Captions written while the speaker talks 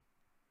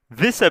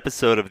This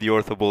episode of the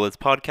OrthoBullets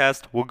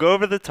podcast will go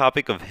over the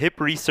topic of hip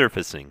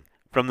resurfacing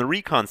from the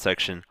Recon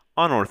section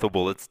on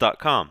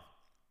orthobullets.com.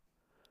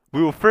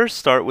 We will first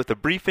start with a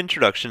brief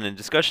introduction and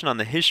discussion on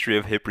the history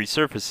of hip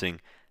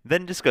resurfacing,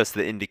 then discuss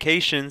the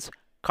indications,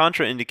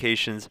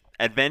 contraindications,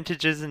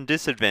 advantages and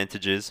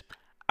disadvantages,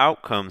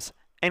 outcomes,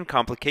 and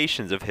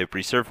complications of hip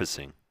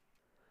resurfacing.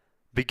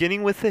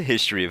 Beginning with the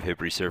history of hip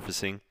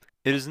resurfacing,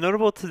 it is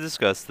notable to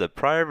discuss the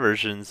prior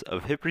versions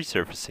of hip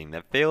resurfacing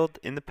that failed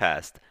in the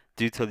past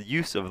due to the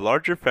use of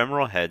larger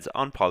femoral heads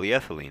on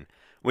polyethylene,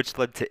 which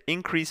led to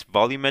increased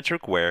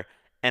volumetric wear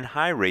and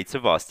high rates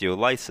of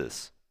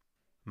osteolysis.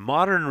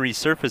 Modern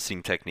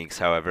resurfacing techniques,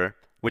 however,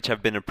 which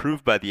have been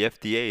approved by the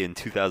FDA in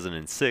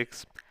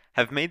 2006,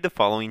 have made the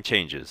following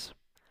changes.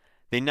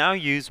 They now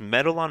use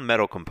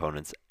metal-on-metal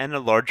components and a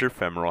larger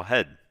femoral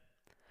head.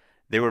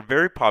 They were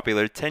very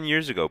popular 10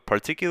 years ago,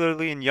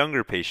 particularly in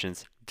younger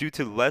patients, due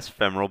to less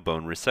femoral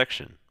bone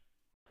resection.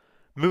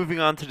 Moving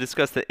on to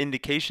discuss the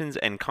indications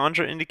and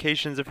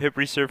contraindications of hip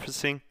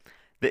resurfacing,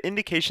 the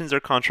indications are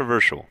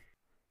controversial,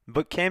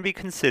 but can be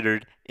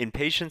considered in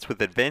patients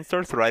with advanced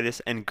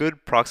arthritis and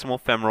good proximal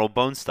femoral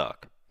bone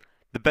stock.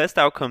 The best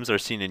outcomes are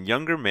seen in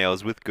younger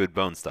males with good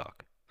bone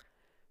stock.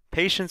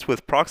 Patients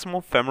with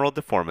proximal femoral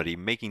deformity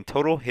making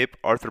total hip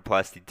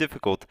arthroplasty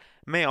difficult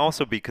may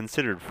also be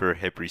considered for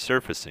hip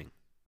resurfacing.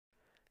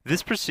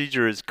 This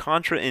procedure is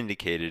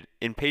contraindicated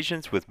in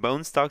patients with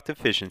bone stock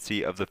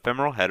deficiency of the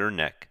femoral head or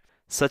neck,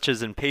 such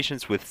as in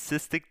patients with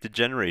cystic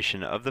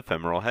degeneration of the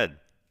femoral head.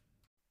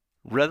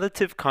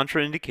 Relative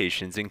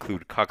contraindications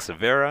include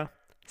coxa,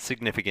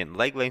 significant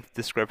leg length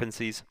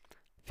discrepancies,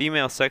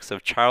 female sex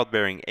of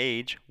childbearing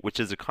age, which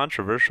is a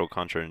controversial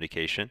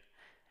contraindication,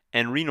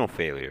 and renal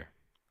failure.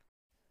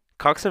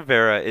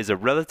 Coxa is a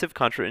relative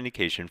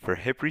contraindication for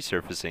hip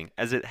resurfacing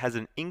as it has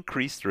an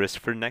increased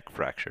risk for neck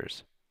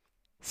fractures.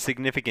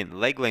 Significant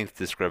leg length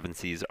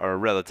discrepancies are a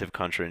relative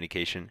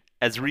contraindication,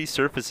 as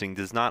resurfacing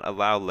does not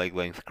allow leg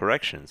length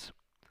corrections.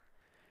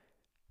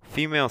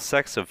 Female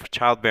sex of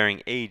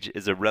childbearing age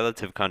is a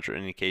relative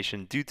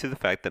contraindication due to the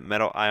fact that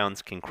metal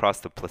ions can cross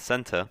the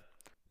placenta,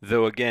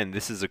 though again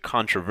this is a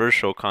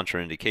controversial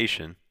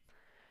contraindication,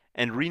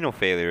 and renal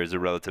failure is a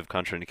relative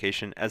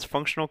contraindication as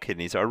functional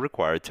kidneys are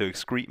required to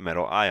excrete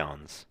metal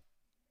ions.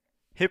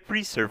 Hip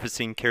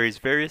resurfacing carries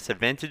various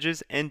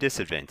advantages and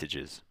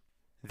disadvantages.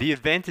 The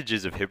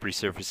advantages of hip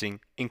resurfacing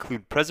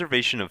include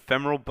preservation of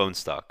femoral bone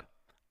stock,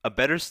 a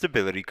better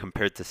stability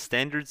compared to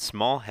standard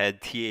small head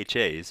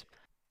THAs.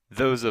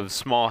 Those of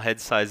small head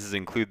sizes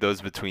include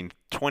those between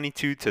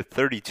 22 to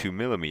 32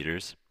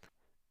 millimeters,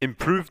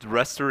 improved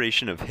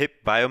restoration of hip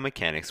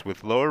biomechanics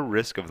with lower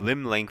risk of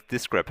limb length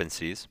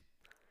discrepancies,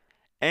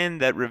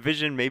 and that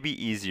revision may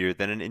be easier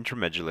than an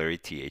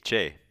intramedullary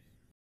THA.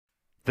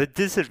 The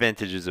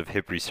disadvantages of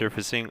hip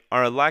resurfacing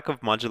are a lack of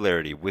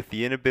modularity with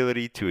the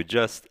inability to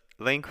adjust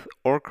length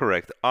or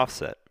correct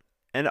offset,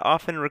 and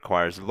often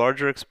requires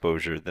larger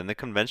exposure than the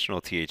conventional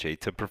THA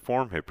to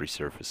perform hip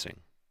resurfacing.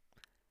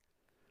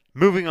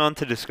 Moving on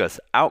to discuss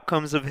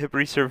outcomes of hip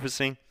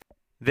resurfacing,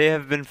 they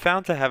have been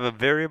found to have a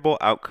variable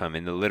outcome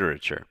in the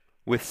literature,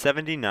 with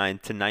 79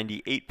 to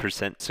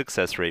 98%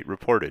 success rate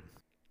reported.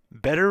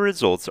 Better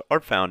results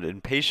are found in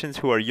patients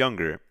who are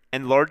younger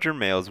and larger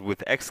males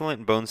with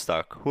excellent bone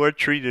stock who are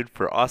treated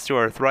for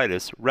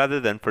osteoarthritis rather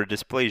than for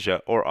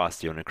dysplasia or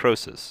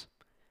osteonecrosis.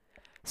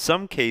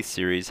 Some case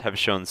series have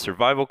shown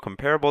survival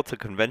comparable to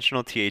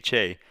conventional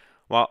THA,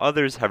 while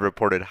others have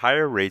reported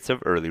higher rates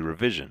of early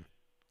revision.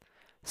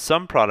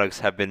 Some products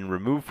have been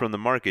removed from the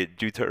market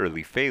due to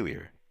early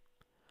failure.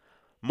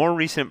 More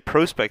recent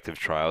prospective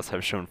trials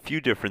have shown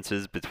few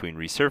differences between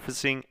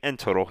resurfacing and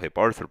total hip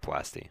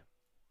arthroplasty.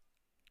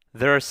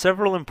 There are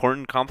several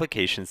important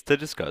complications to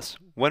discuss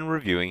when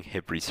reviewing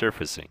hip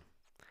resurfacing.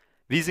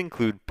 These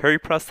include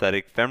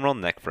periprosthetic femoral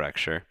neck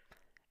fracture,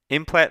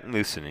 implant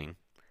loosening,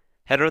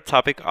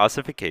 heterotopic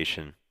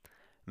ossification,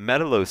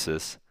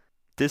 metallosis,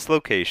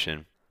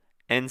 dislocation,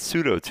 and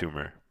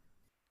pseudotumor.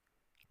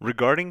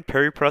 Regarding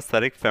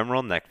periprosthetic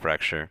femoral neck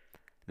fracture,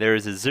 there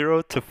is a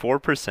 0 to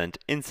 4%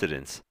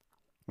 incidence,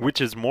 which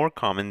is more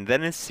common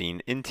than is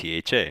seen in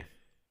THA.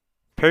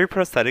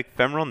 Periprosthetic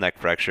femoral neck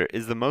fracture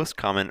is the most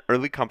common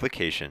early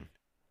complication,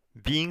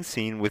 being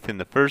seen within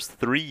the first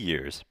 3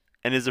 years,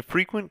 and is a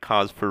frequent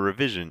cause for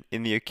revision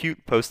in the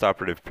acute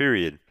postoperative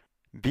period,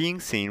 being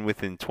seen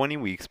within 20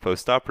 weeks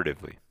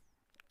postoperatively.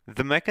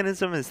 The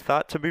mechanism is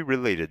thought to be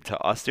related to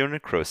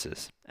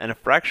osteonecrosis, and a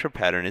fracture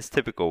pattern is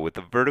typical with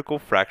a vertical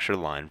fracture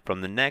line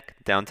from the neck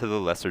down to the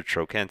lesser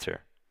trochanter.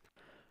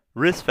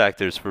 Risk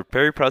factors for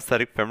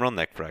periprosthetic femoral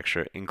neck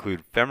fracture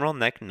include femoral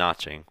neck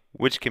notching,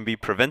 which can be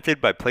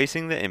prevented by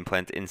placing the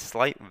implant in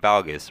slight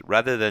valgus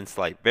rather than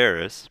slight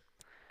varus,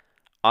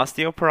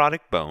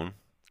 osteoporotic bone,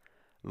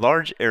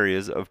 large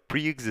areas of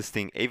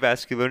pre-existing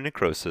avascular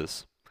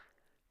necrosis,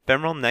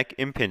 femoral neck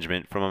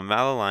impingement from a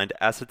malaligned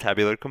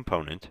acetabular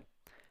component,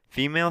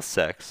 female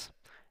sex,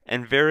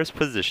 and varus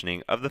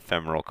positioning of the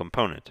femoral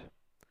component.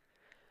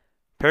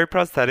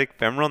 Periprosthetic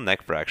femoral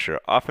neck fracture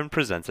often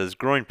presents as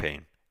groin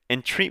pain,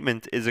 and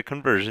treatment is a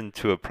conversion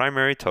to a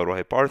primary total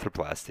hip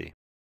arthroplasty.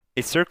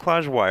 A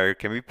cerclage wire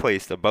can be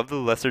placed above the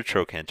lesser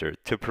trochanter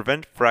to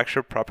prevent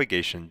fracture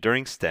propagation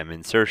during stem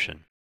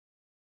insertion.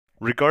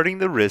 Regarding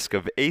the risk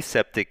of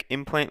aseptic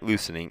implant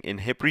loosening in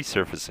hip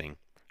resurfacing,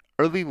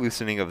 early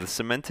loosening of the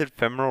cemented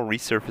femoral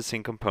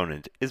resurfacing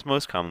component is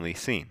most commonly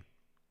seen.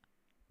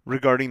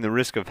 Regarding the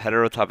risk of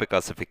heterotopic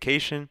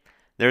ossification,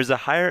 there is a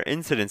higher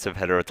incidence of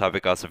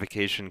heterotopic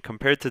ossification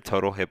compared to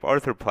total hip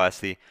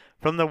arthroplasty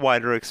from the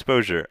wider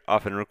exposure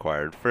often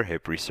required for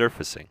hip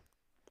resurfacing.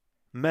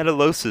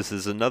 Metallosis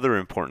is another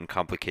important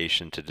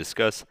complication to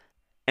discuss,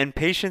 and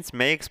patients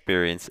may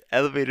experience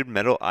elevated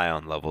metal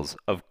ion levels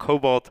of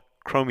cobalt,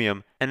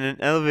 chromium, and an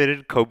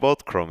elevated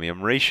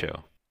cobalt-chromium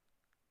ratio.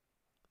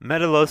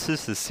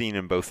 Metallosis is seen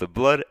in both the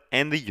blood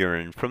and the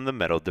urine from the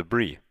metal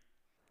debris.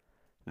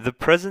 The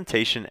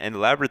presentation and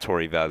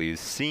laboratory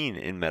values seen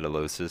in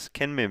metallosis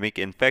can mimic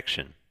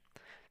infection.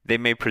 They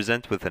may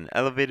present with an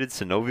elevated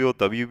synovial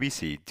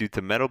WBC due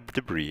to metal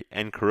debris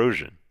and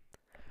corrosion.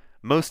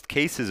 Most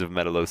cases of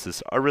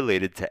metallosis are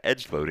related to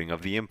edge loading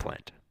of the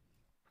implant.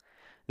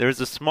 There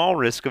is a small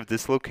risk of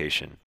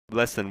dislocation,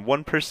 less than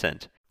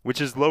 1%, which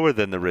is lower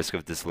than the risk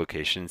of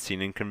dislocation seen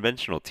in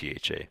conventional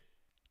THA.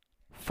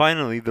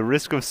 Finally, the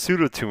risk of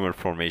pseudotumor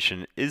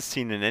formation is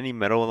seen in any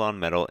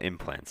metal-on-metal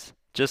implants,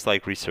 just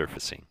like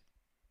resurfacing.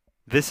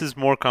 This is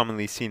more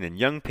commonly seen in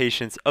young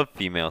patients of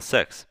female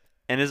sex,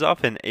 and is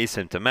often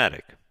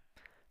asymptomatic.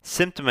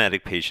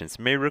 Symptomatic patients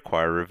may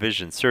require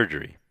revision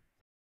surgery.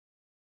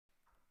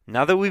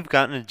 Now that we've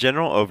gotten a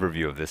general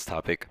overview of this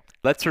topic,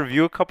 let's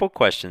review a couple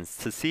questions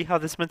to see how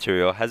this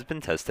material has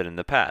been tested in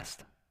the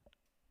past.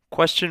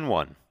 Question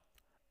 1.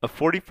 A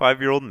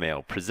 45-year-old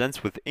male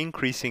presents with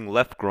increasing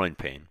left groin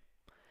pain.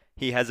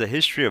 He has a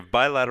history of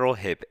bilateral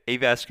hip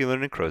avascular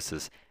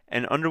necrosis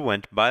and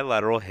underwent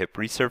bilateral hip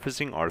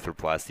resurfacing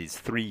arthroplasties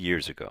 3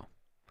 years ago.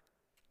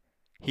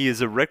 He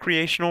is a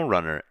recreational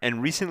runner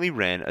and recently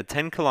ran a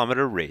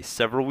 10-kilometer race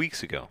several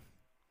weeks ago.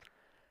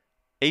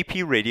 AP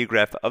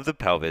radiograph of the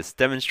pelvis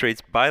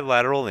demonstrates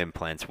bilateral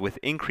implants with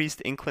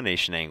increased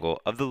inclination angle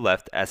of the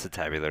left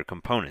acetabular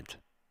component.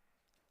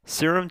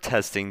 Serum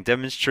testing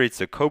demonstrates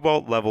a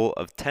cobalt level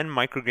of 10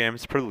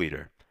 micrograms per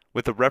liter,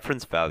 with a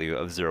reference value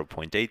of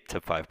 0.8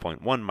 to 5.1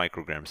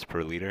 micrograms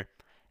per liter,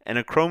 and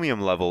a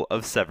chromium level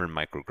of 7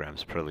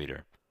 micrograms per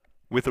liter,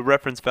 with a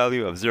reference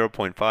value of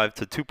 0.5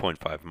 to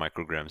 2.5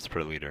 micrograms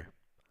per liter.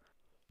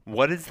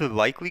 What is the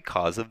likely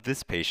cause of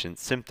this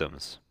patient's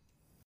symptoms?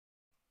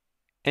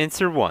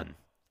 Answer 1.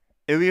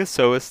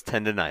 Iliopsoas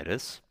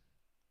tendinitis.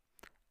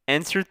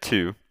 Answer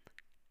 2.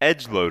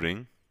 Edge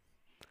loading.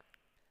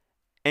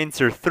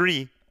 Answer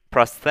 3.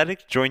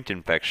 Prosthetic joint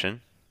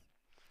infection.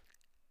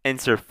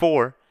 Answer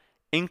 4.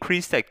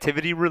 Increased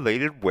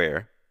activity-related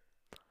wear.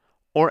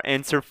 Or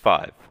answer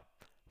 5.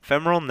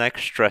 Femoral neck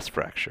stress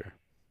fracture.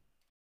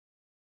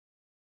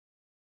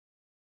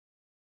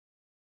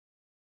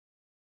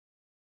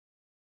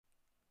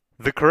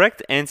 The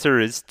correct answer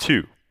is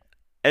 2.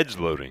 Edge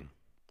loading.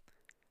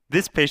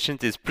 This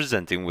patient is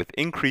presenting with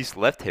increased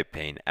left hip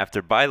pain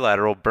after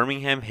bilateral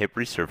Birmingham hip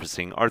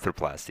resurfacing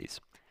arthroplasties,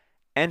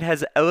 and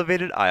has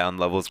elevated ion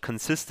levels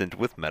consistent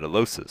with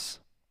metallosis.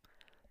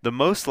 The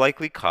most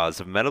likely cause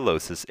of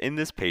metallosis in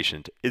this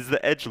patient is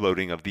the edge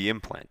loading of the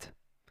implant.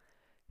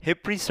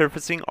 Hip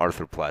resurfacing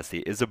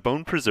arthroplasty is a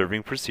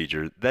bone-preserving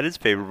procedure that is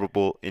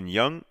favorable in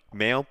young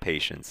male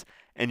patients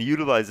and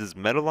utilizes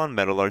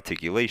metal-on-metal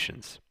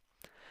articulations.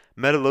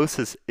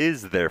 Metallosis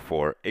is,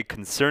 therefore, a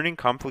concerning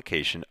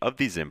complication of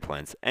these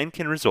implants and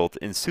can result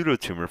in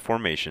pseudotumor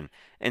formation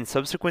and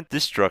subsequent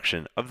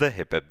destruction of the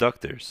hip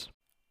abductors.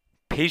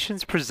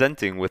 Patients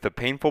presenting with a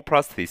painful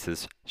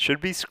prosthesis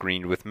should be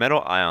screened with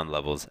metal ion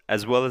levels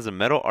as well as a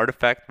metal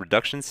artifact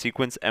reduction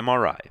sequence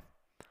MRI.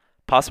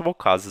 Possible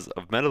causes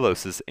of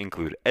metallosis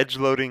include edge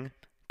loading,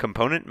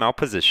 component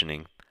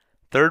malpositioning,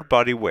 third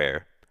body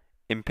wear,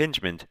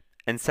 impingement,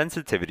 and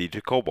sensitivity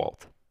to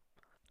cobalt.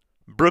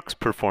 Brooks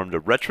performed a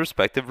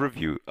retrospective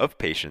review of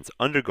patients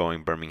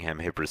undergoing Birmingham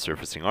hip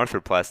resurfacing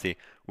arthroplasty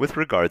with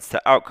regards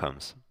to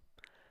outcomes.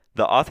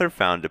 The author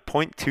found a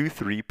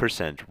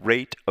 0.23%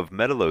 rate of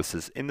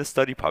metallosis in the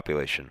study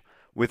population,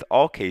 with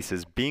all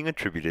cases being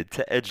attributed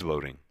to edge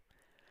loading.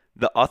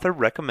 The author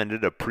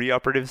recommended a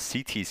preoperative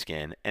CT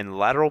scan and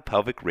lateral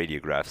pelvic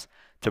radiographs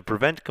to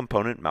prevent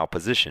component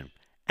malposition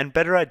and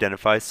better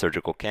identify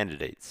surgical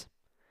candidates.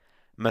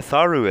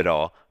 Matharu et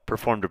al.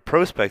 Performed a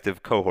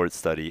prospective cohort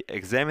study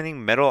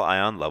examining metal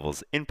ion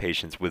levels in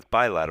patients with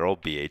bilateral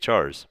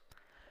BHRs.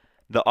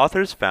 The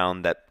authors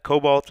found that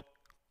cobalt,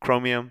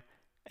 chromium,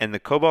 and the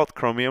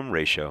cobalt-chromium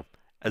ratio,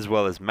 as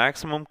well as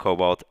maximum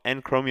cobalt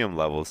and chromium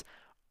levels,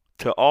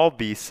 to all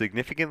be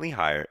significantly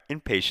higher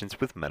in patients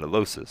with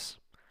metallosis.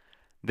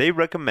 They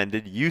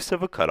recommended use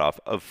of a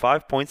cutoff of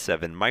 5.7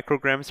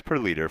 micrograms per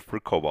liter for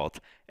cobalt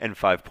and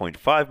 5.5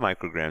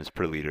 micrograms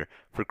per liter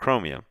for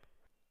chromium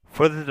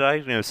for the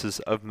diagnosis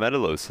of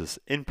metallosis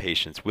in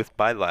patients with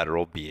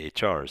bilateral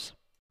BHRs.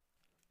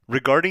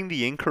 Regarding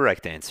the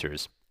incorrect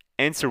answers,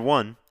 answer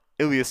 1,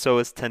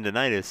 iliopsoas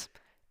tendinitis,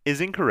 is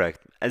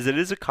incorrect as it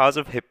is a cause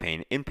of hip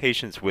pain in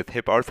patients with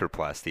hip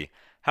arthroplasty.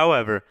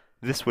 However,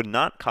 this would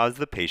not cause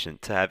the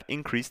patient to have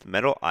increased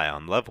metal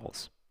ion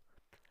levels.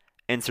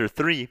 Answer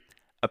 3.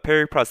 A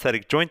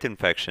periprosthetic joint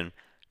infection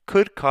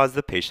could cause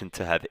the patient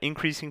to have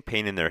increasing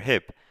pain in their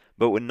hip,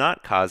 but would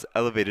not cause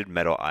elevated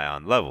metal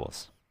ion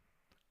levels.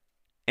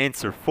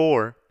 Answer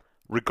 4.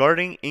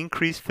 Regarding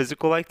increased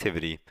physical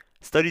activity,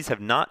 studies have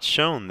not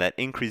shown that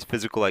increased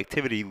physical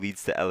activity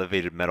leads to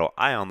elevated metal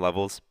ion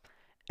levels.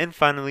 And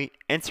finally,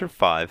 answer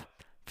 5.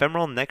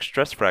 Femoral neck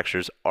stress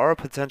fractures are a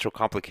potential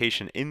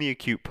complication in the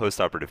acute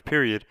postoperative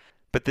period,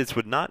 but this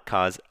would not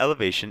cause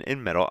elevation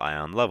in metal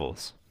ion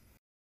levels.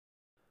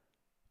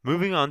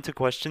 Moving on to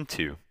question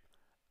 2.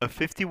 A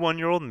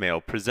 51-year-old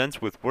male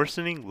presents with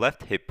worsening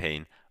left hip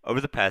pain over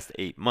the past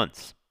 8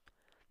 months.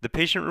 The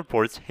patient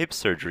reports hip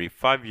surgery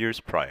 5 years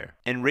prior,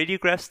 and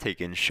radiographs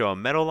taken show a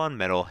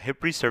metal-on-metal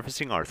hip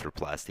resurfacing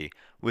arthroplasty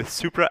with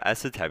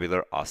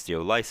supraacetabular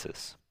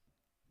osteolysis.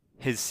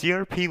 His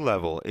CRP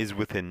level is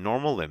within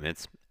normal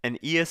limits,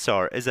 and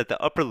ESR is at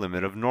the upper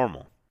limit of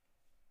normal.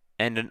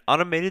 And an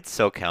automated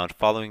cell count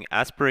following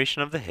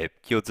aspiration of the hip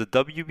yields a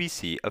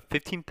WBC of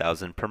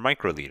 15,000 per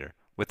microliter,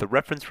 with a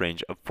reference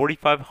range of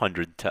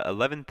 4,500 to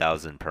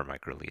 11,000 per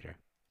microliter,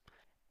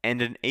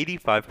 and an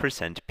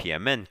 85%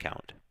 PMN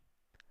count.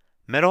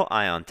 Metal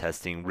ion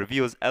testing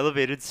reveals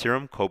elevated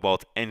serum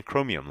cobalt and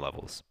chromium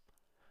levels.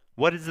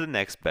 What is the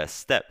next best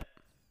step?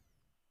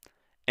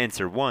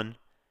 Answer 1.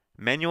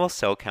 Manual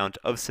cell count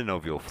of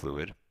synovial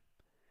fluid.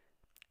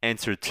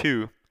 Answer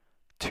 2.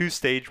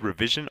 Two-stage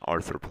revision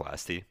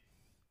arthroplasty.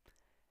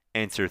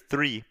 Answer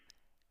 3.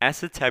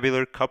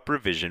 Acetabular cup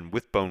revision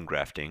with bone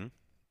grafting.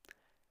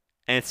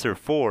 Answer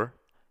 4.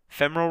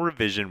 Femoral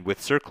revision with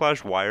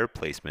cerclage wire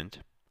placement.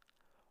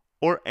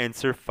 Or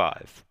answer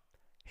 5.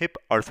 Hip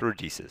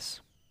arthrodesis.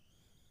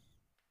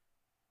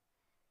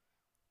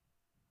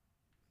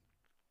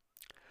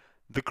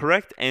 The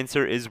correct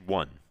answer is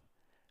 1.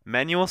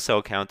 Manual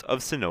cell count of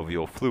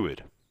synovial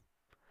fluid.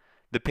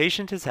 The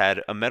patient has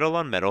had a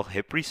metal-on-metal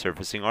hip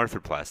resurfacing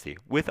arthroplasty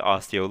with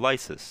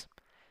osteolysis.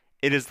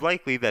 It is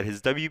likely that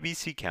his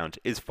WBC count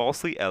is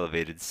falsely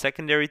elevated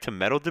secondary to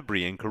metal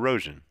debris and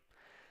corrosion.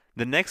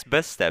 The next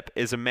best step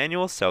is a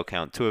manual cell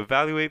count to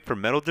evaluate for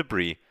metal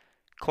debris,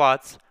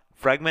 clots,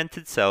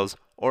 fragmented cells,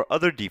 or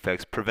other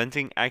defects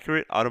preventing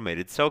accurate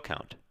automated cell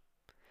count.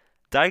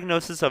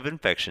 Diagnosis of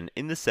infection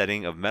in the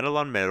setting of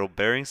metal-on-metal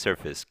bearing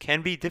surface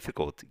can be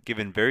difficult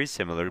given very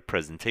similar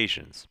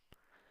presentations.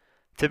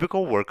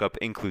 Typical workup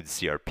includes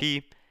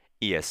CRP,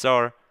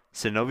 ESR,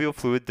 synovial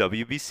fluid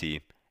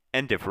WBC,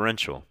 and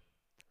differential.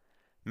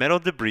 Metal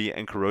debris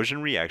and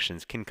corrosion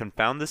reactions can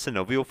confound the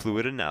synovial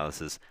fluid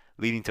analysis,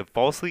 leading to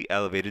falsely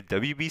elevated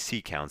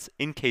WBC counts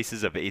in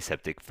cases of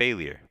aseptic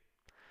failure.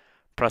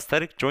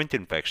 Prosthetic joint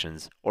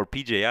infections, or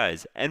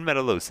PJIs, and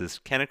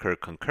metallosis can occur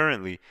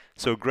concurrently,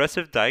 so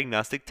aggressive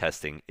diagnostic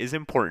testing is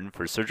important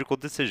for surgical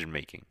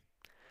decision-making.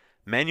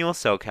 Manual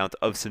cell count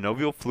of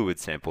synovial fluid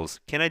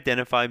samples can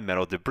identify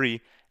metal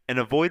debris and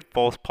avoid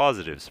false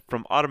positives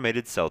from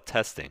automated cell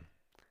testing.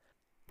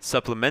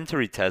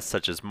 Supplementary tests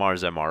such as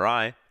Mars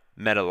MRI,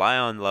 metal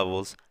ion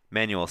levels,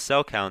 manual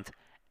cell count,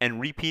 and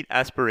repeat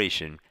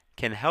aspiration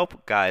can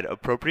help guide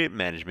appropriate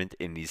management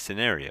in these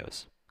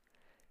scenarios.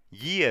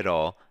 Yi et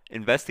al.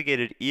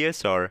 Investigated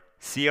ESR,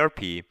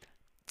 CRP,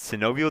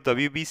 synovial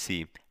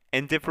WBC,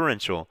 and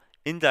differential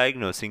in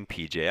diagnosing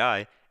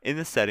PJI in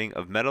the setting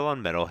of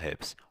metal-on-metal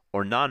hips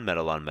or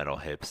non-metal-on-metal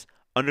hips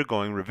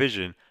undergoing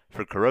revision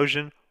for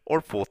corrosion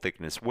or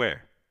full-thickness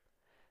wear.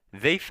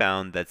 They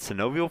found that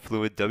synovial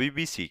fluid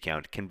WBC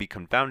count can be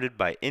confounded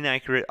by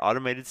inaccurate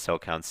automated cell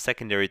counts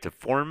secondary to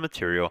foreign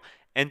material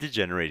and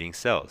degenerating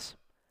cells.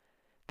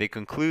 They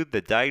conclude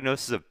that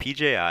diagnosis of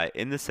PJI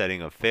in the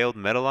setting of failed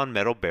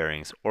metal-on-metal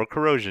bearings or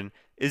corrosion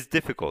is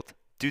difficult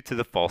due to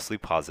the falsely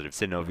positive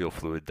synovial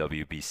fluid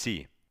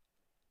WBC.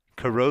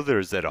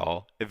 Carruthers et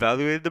al.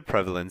 Evaluated the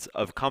prevalence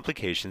of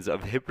complications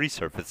of hip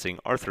resurfacing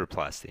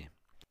arthroplasty.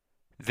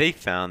 They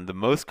found the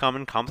most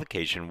common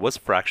complication was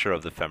fracture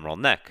of the femoral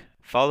neck,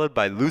 followed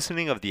by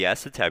loosening of the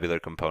acetabular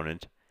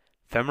component,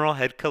 femoral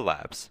head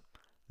collapse,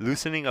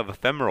 loosening of a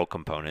femoral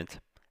component,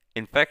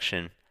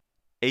 infection,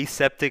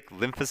 aseptic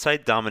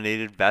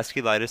lymphocyte-dominated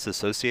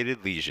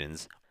vasculitis-associated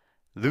lesions,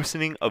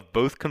 loosening of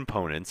both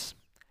components,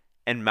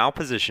 and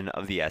malposition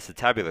of the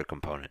acetabular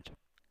component.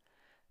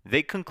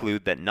 They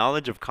conclude that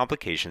knowledge of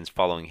complications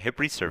following hip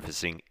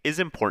resurfacing is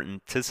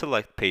important to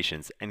select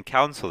patients and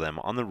counsel them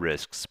on the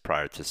risks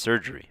prior to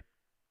surgery.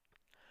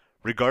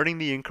 Regarding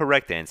the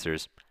incorrect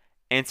answers,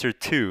 answer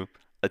 2,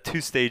 a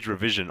two-stage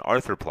revision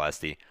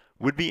arthroplasty,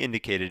 would be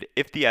indicated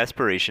if the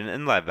aspiration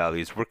and lab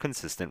values were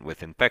consistent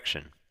with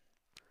infection.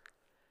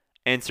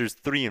 Answers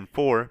 3 and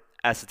 4,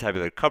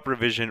 acetabular cup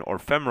revision or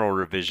femoral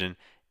revision,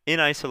 in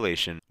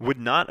isolation, would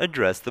not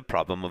address the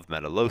problem of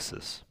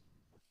metallosis.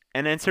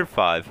 And answer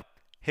 5,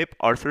 hip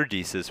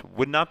arthrodesis,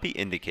 would not be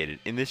indicated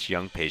in this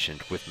young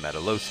patient with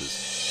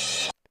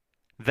metallosis.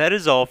 That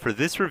is all for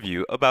this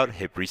review about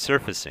hip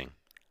resurfacing.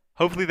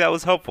 Hopefully that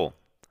was helpful.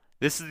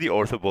 This is the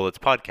OrthoBullets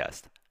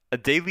podcast. a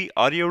daily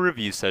audio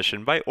review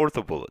session by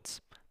OrthoBullets,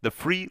 the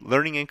free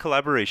learning and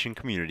collaboration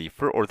community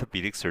for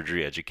orthopedic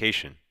surgery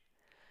education.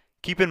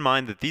 Keep in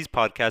mind that these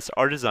podcasts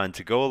are designed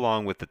to go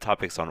along with the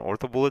topics on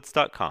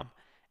orthobullets.com,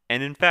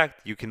 and in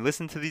fact, you can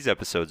listen to these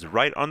episodes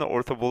right on the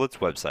OrthoBullets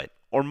website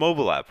or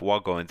mobile app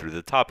while going through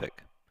the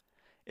topic.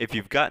 If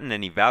you've gotten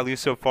any value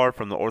so far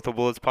from the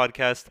OrthoBullets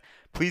podcast,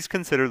 please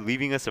consider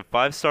leaving us a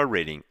 5-star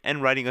rating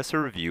and writing us a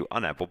review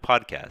on Apple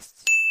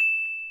Podcasts.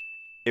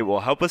 It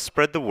will help us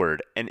spread the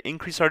word and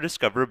increase our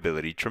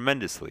discoverability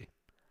tremendously.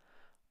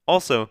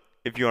 Also,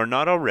 if you are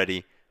not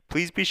already,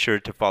 please be sure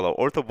to follow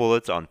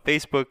OrthoBullets on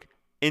Facebook,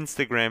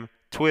 Instagram,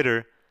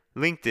 Twitter,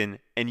 LinkedIn,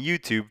 and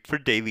YouTube for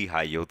daily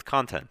high-yield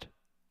content.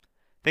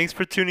 Thanks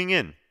for tuning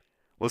in.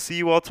 We'll see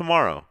you all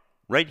tomorrow,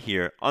 right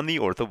here on the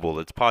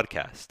OrthoBullets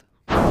podcast.